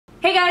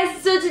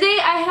guys, so today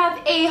I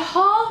have a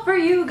haul for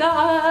you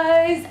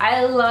guys.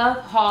 I love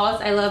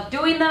hauls. I love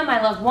doing them.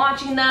 I love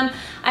watching them.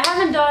 I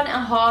haven't done a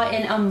haul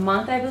in a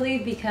month, I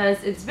believe,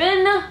 because it's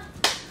been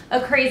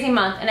a crazy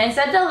month. And I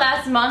said the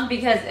last month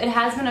because it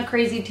has been a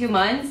crazy 2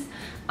 months.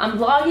 I'm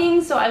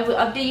vlogging, so I will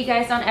update you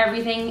guys on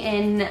everything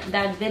in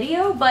that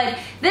video. But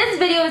this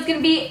video is going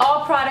to be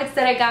all products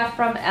that I got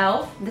from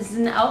e.l.f. This is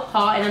an e.l.f.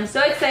 haul, and I'm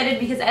so excited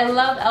because I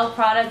love e.l.f.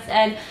 products.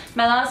 And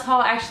my last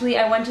haul, actually,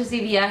 I went to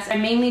CVS. I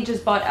mainly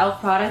just bought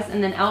e.l.f. products,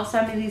 and then e.l.f.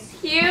 sent me this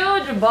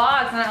huge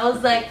box, and I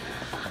was like,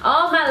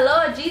 oh my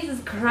Lord,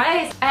 Jesus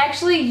Christ. I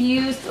actually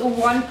used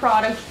one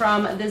product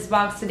from this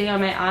box today on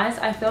my eyes.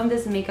 I filmed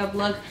this makeup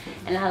look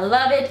and I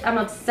love it. I'm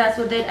obsessed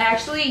with it. I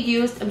actually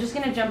used, I'm just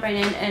gonna jump right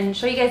in and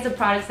show you guys the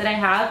products that I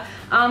have.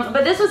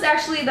 But this was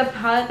actually the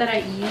palette that I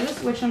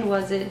used. Which one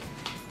was it?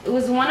 It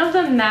was one of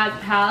the matte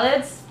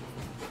palettes.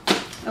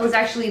 It was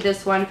actually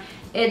this one.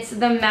 It's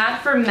the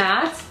Matte for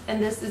Matte,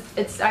 and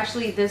it's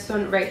actually this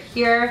one right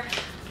here.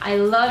 I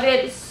love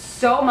it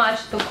so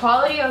much. The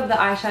quality of the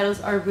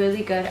eyeshadows are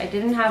really good. I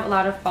didn't have a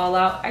lot of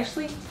fallout.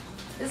 Actually,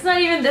 it's not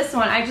even this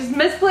one. I just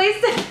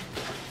misplaced it.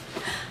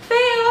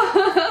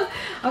 Fail.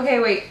 Okay,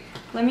 wait.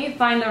 Let me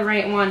find the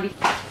right one.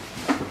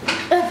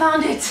 I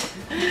found it.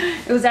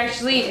 It was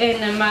actually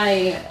in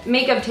my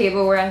makeup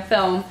table where I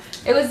film.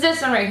 It was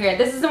this one right here.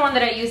 This is the one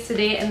that I used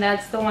today, and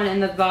that's the one in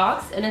the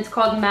box, and it's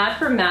called Matte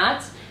for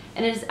Matte.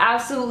 And it is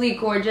absolutely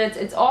gorgeous.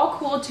 It's all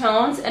cool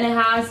tones, and it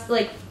has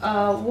like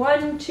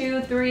 1,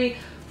 2, 3,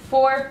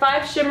 4,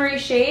 5 shimmery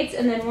shades,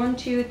 and then 1,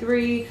 2,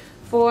 3,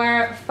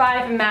 4,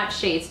 5 matte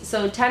shades.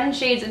 So 10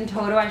 shades in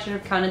total. I should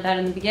have counted that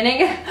in the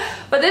beginning.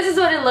 But this is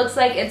what it looks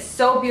like. It's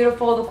so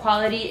beautiful. The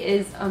quality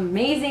is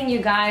amazing, you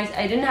guys.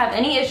 I didn't have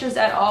any issues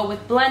at all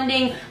with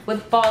blending,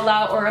 with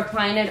fallout, or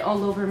applying it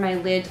all over my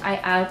lid. I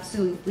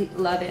absolutely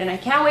love it, and I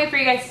can't wait for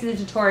you guys to see the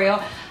tutorial.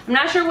 I'm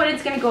not sure when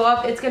it's gonna go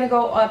up. It's gonna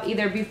go up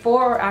either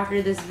before or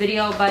after this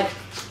video, but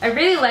I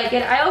really like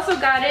it. I also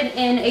got it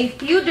in a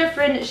few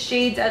different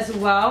shades as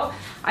well.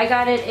 I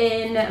got it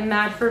in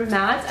Matte for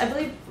Matte, I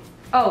believe.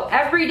 Oh,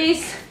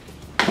 Everyday.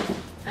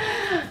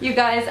 You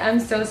guys, I'm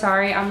so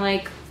sorry. I'm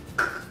like,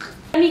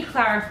 let me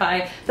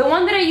clarify. The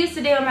one that I used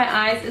today on my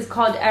eyes is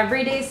called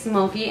Everyday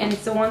Smoky, and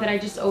it's the one that I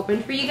just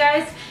opened for you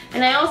guys.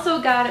 And I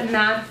also got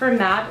Matte for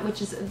Matte,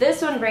 which is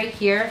this one right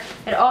here.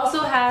 It also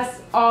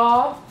has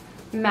all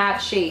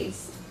matte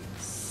shades.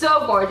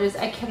 So gorgeous.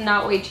 I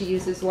cannot wait to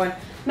use this one.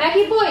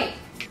 Mackie boy.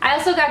 I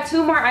also got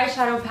 2 more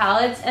eyeshadow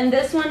palettes, and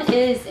this one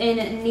is in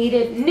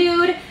Kneaded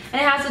Nude,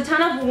 and it has a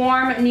ton of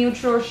warm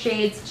neutral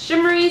shades,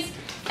 shimmeries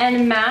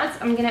and mattes.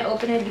 I'm gonna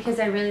open it because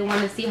I really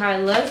want to see how it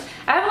looks.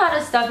 I have a lot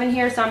of stuff in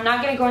here, so I'm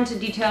not gonna go into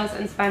details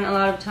and spend a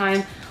lot of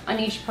time on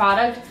each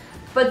product,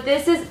 but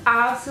this is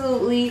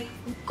absolutely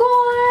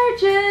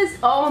gorgeous.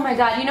 Oh my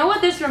god, you know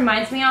what this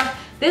reminds me of?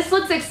 This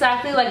looks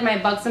exactly like my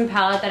Buxom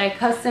palette that I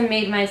custom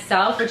made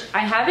myself, which I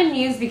haven't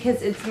used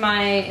because it's in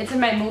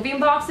my moving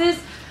boxes.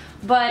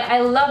 But I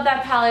love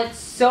that palette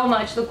so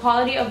much. The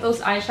quality of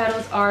those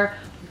eyeshadows are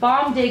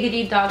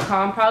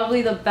bombdiggity.com,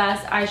 probably the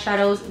best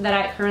eyeshadows that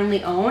I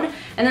currently own.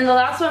 And then the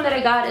last one that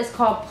I got is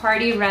called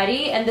Party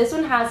Ready, and this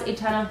one has a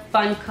ton of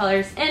fun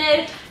colors in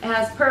it. It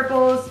has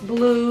purples,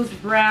 blues,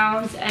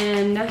 browns,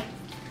 and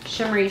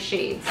shimmery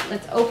shades.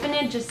 Let's open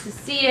it just to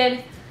see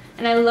it.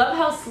 And I love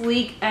how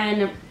sleek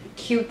and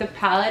cute the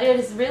palette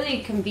is. It's really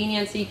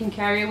convenient, so you can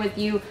carry it with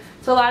you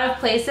to a lot of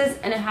places,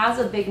 and it has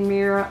a big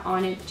mirror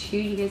on it too.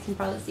 You guys can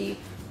probably see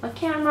my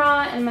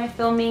camera and my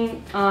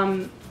filming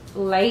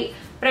light,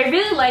 but I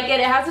really like it.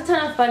 It has a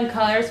ton of fun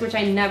colors, which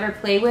I never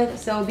play with,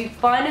 so it'll be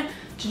fun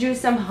to do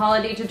some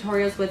holiday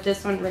tutorials with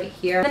this one right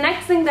here. The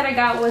next thing that I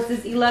got was this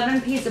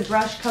 11-piece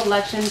brush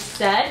collection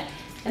set,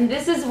 and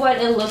this is what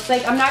it looks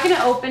like. I'm not going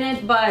to open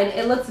it, but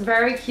it looks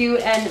very cute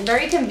and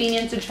very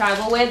convenient to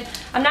travel with.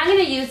 I'm not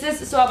going to use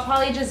this, so I'll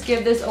probably just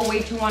give this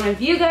away to one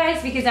of you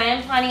guys because I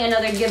am planning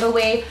another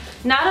giveaway,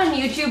 not on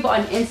YouTube,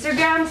 but on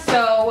Instagram.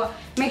 So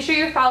make sure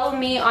you follow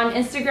me on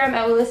Instagram.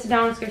 I will list it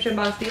down in the description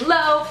box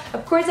below.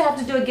 Of course, I have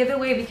to do a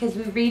giveaway because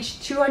we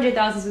reached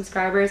 200,000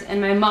 subscribers. In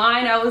my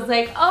mind, I was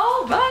like,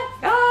 oh my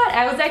god.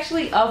 I was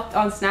actually up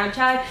on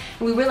Snapchat,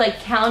 and we were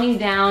like counting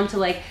down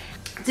to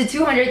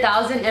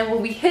 200,000, and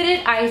when we hit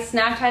it, I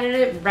Snapchatted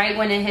it right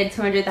when it hit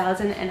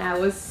 200,000, and I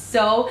was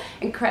so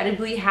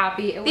incredibly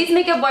happy. These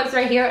makeup wipes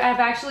right here,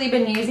 I've actually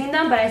been using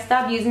them, but I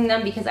stopped using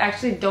them because I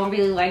actually don't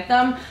really like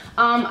them.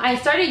 I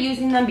started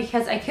using them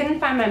because I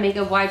couldn't find my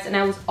makeup wipes, and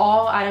I was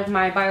all out of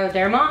my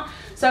Bioderma.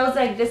 So I was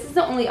like, this is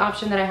the only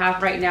option that I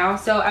have right now.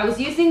 So I was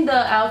using the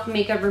e.l.f.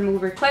 Makeup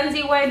Remover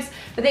Cleansing Wipes,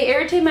 but they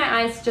irritate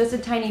my eyes just a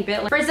tiny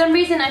bit. For some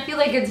reason, I feel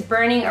like it's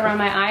burning around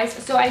my eyes,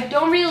 so I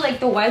don't really like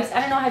the wipes. I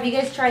don't know, have you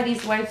guys tried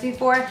these wipes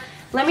before?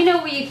 Let me know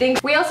what you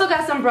think. We also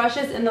got some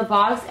brushes in the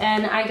box,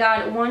 and I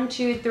got 1,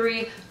 2,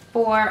 3,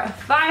 4,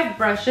 5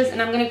 brushes,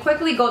 and I'm going to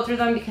quickly go through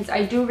them because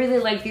I do really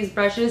like these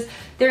brushes.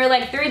 They're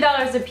like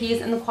 $3 a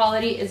piece, and the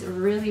quality is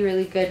really,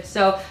 really good.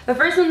 So the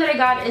first one that I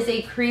got is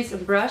a crease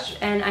brush,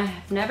 and I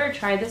have never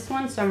tried this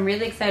one, so I'm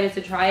really excited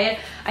to try it.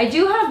 I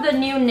do have the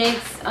new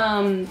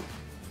NYX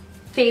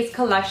face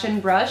collection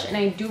brush, and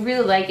I do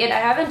really like it. I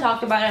haven't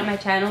talked about it on my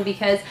channel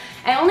because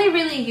I only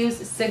really use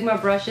Sigma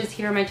brushes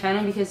here on my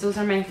channel because those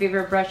are my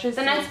favorite brushes.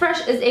 The next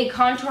brush is a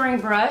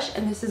contouring brush,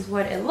 and this is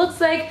what it looks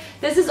like.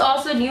 This is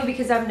also new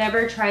because I've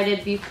never tried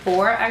it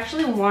before. I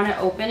actually want to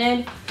open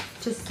it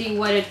to see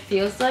what it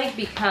feels like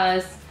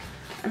because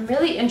I'm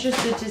really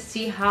interested to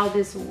see how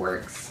this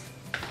works.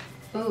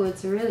 Oh,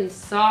 it's really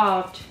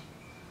soft.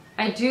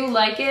 I do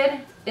like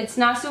it. It's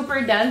not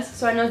super dense,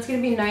 so I know it's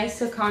going to be nice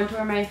to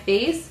contour my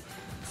face.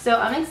 So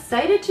I'm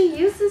excited to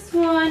use this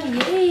one,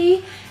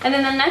 yay! And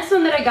then the next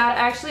one that I got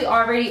I actually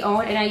already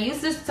own, and I use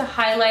this to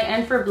highlight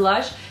and for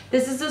blush.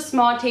 This is a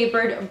small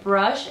tapered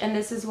brush, and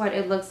this is what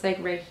it looks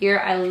like right here.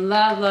 I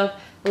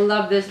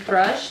love this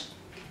brush.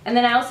 And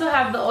then I also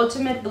have the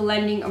Ultimate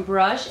Blending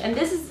Brush, and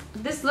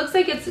this looks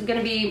like it's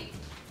gonna be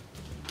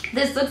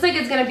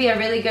a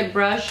really good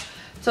brush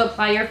to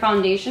apply your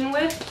foundation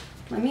with.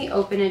 Let me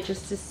open it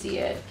just to see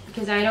it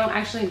because I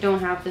don't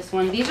have this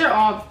one. These are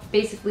all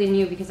basically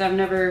new because I've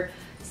never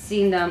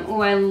seen them.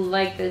 Oh, I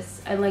like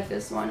this. I like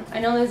this one. I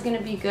know this is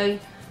gonna be good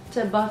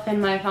to buff in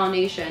my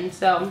foundation,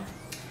 so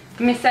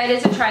I'm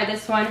excited to try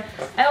this one.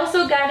 I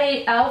also got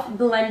a e.l.f.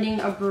 blending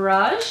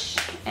brush,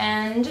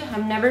 and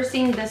I've never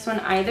seen this one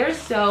either,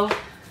 so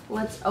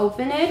let's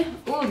open it.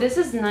 Oh, this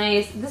is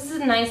nice. This is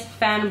a nice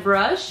fan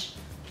brush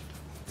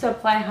to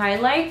apply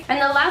highlight. And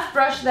the last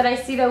brush that I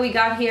see that we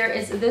got here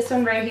is this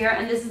one right here,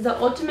 and this is the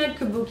Ultimate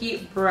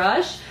Kabuki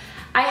brush.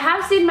 I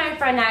have seen my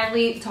friend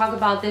Natalie talk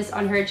about this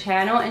on her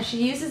channel, and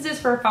she uses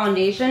this for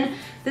foundation.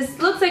 This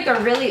looks like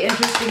a really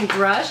interesting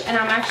brush, and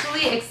I'm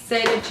actually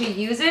excited to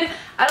use it.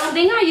 I don't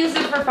think I use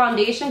it for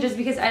foundation just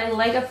because I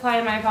like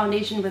applying my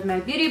foundation with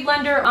my beauty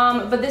blender,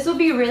 but this will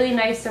be really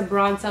nice to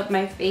bronze up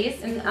my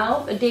face. An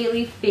e.l.f.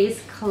 Daily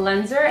Face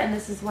Cleanser, and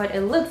this is what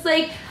it looks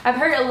like. I've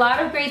heard a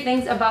lot of great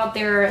things about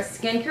their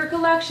skincare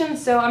collection,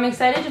 so I'm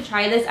excited to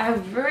try this. I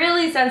have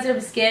really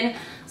sensitive skin,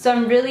 so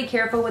I'm really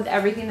careful with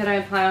everything that I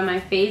apply on my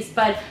face,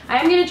 but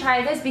I'm gonna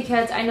try this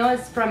because I know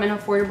it's from an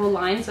affordable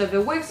line, so if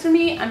it works for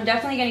me, I'm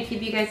definitely gonna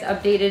keep you guys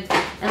updated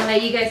and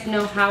let you guys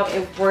know how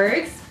it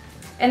works.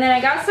 And then I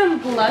got some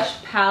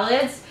blush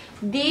palettes.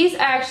 These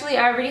I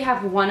already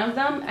have one of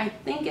them. I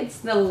think it's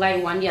the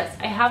light one. Yes,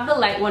 I have the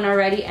light one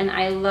already, and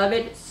I love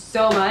it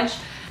so much.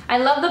 I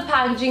love the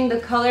packaging, the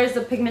colors,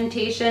 the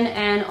pigmentation,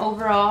 and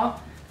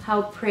overall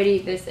how pretty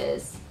this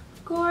is.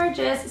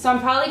 Gorgeous. So I'm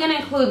probably gonna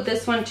include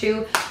this one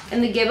too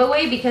in the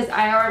giveaway because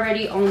I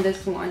already own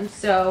this one.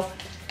 So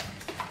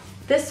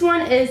this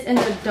one is in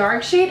the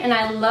dark shade, and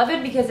I love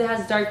it because it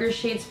has darker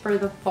shades for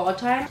the fall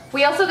time.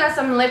 We also got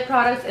some lip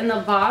products in the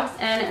box,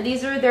 and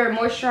these are their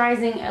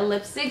moisturizing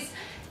lipsticks,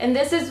 and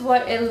this is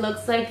what it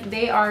looks like.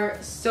 They are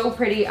so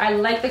pretty. I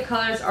like the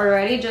colors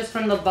already just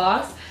from the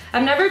box.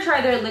 I've never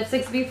tried their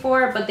lipsticks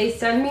before, but they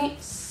send me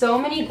so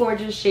many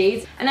gorgeous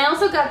shades. And I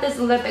also got this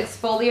lip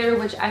exfoliator,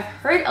 which I've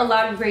heard a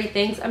lot of great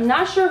things. I'm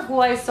not sure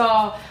who I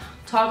saw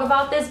talk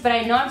about this, but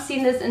I know I've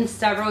seen this in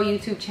several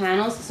YouTube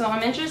channels, so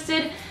I'm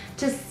interested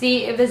to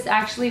see if this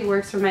actually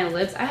works for my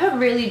lips. I have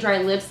really dry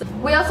lips.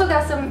 We also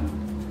got some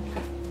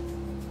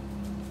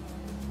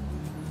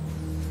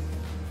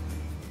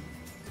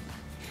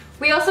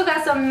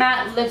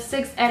matte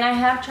lipsticks, and I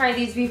have tried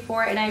these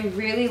before and I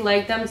really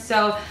like them.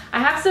 So I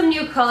have some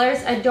new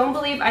colors. I don't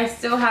believe I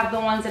still have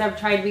the ones that I've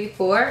tried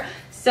before.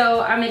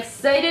 So I'm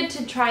excited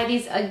to try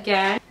these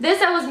again.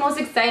 This I was most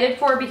excited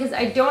for because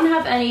I don't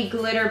have any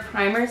glitter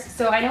primers.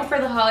 So I know for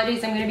the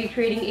holidays I'm going to be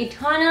creating a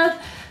ton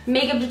of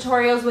makeup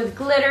tutorials with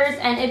glitters,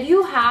 and if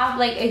you have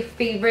like a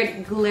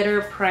favorite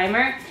glitter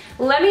primer,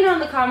 let me know in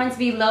the comments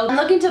below. I'm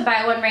looking to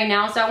buy one right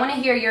now, so I want to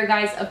hear your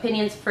guys'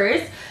 opinions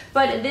first.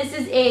 But this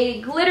is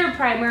a glitter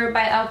primer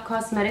by e.l.f.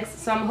 Cosmetics,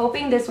 so I'm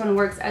hoping this one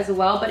works as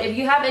well. But if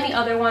you have any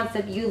other ones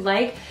that you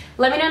like,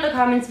 let me know in the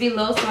comments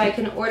below so I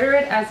can order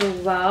it as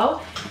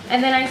well.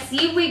 And then I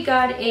see we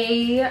got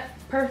a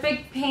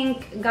Perfect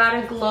Pink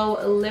Gotta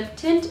Glow lip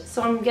tint,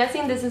 so I'm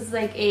guessing this is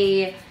like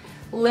a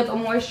lip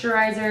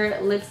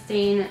moisturizer, lip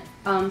stain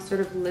sort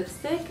of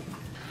lipstick.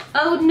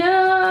 Oh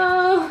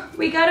no!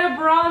 We got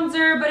a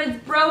bronzer, but it's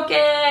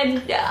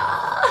broken!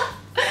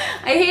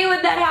 I hate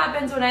when that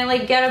happens, when I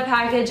like get a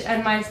package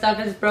and my stuff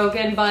is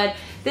broken, but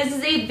this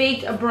is a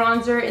baked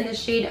bronzer in the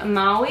shade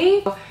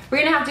Maui.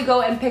 We're gonna have to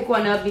go and pick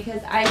one up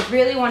because I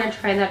really want to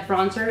try that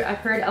bronzer. I've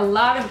heard a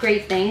lot of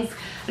great things.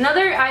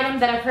 Another item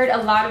that I've heard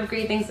a lot of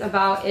great things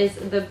about is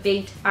the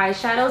baked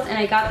eyeshadows, and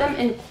I got them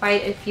in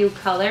quite a few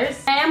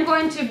colors. I am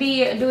going to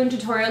be doing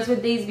tutorials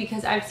with these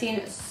because I've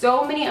seen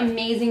so many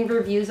amazing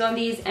reviews on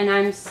these, and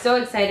I'm so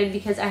excited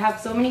because I have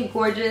so many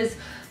gorgeous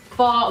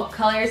fall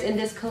colors in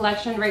this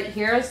collection right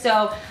here.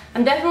 So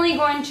I'm definitely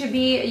going to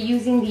be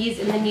using these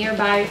in the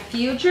nearby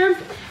future.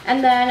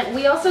 And then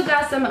we also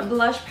got some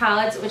blush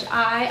palettes, which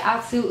I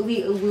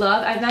absolutely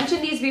love. I've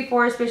mentioned these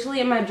before, especially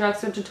in my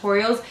drugstore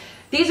tutorials.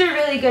 these are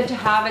really good to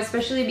have,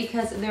 especially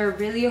because they're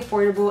really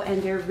affordable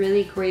and they're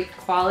really great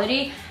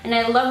quality. And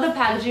I love the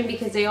packaging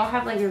because they all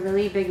have like a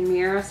really big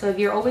mirror, so if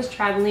you're always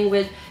traveling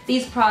with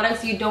these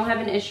products, you don't have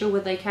an issue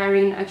with like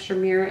carrying an extra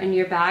mirror in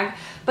your bag.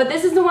 But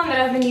this is the one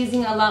that I've been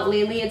using a lot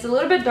lately. It's a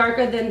little bit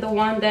darker than the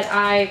one that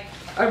I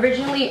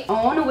originally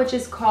own, which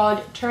is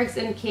called Turks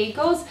and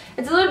Caicos.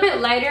 It's a little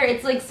bit lighter.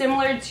 It's like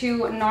similar to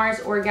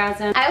NARS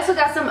Orgasm. I also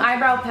got some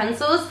eyebrow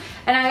pencils,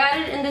 and I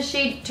got it in the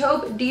shade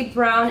Taupe, Deep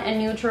Brown, and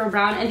Neutral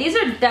Brown. And these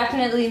are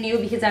definitely new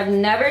because I've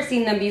never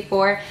seen them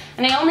before.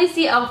 And I only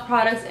see e.l.f.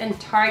 products in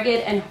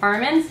Target and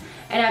Harmons,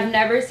 and I've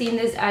never seen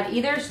this at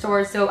either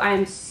store, so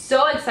I'm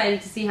so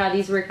excited to see how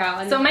these work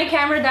out. So my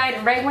camera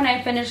died right when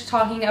I finished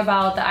talking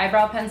about the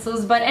eyebrow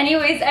pencils, but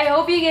anyways, I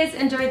hope you guys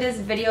enjoyed this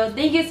video.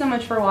 Thank you so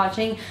much for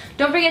watching.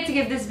 Don't forget to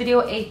give this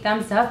video a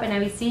thumbs up, and I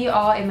will see you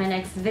all in my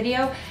next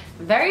video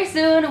very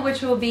soon,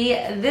 which will be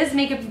this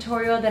makeup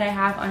tutorial that I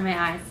have on my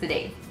eyes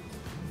today.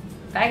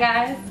 Bye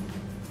guys!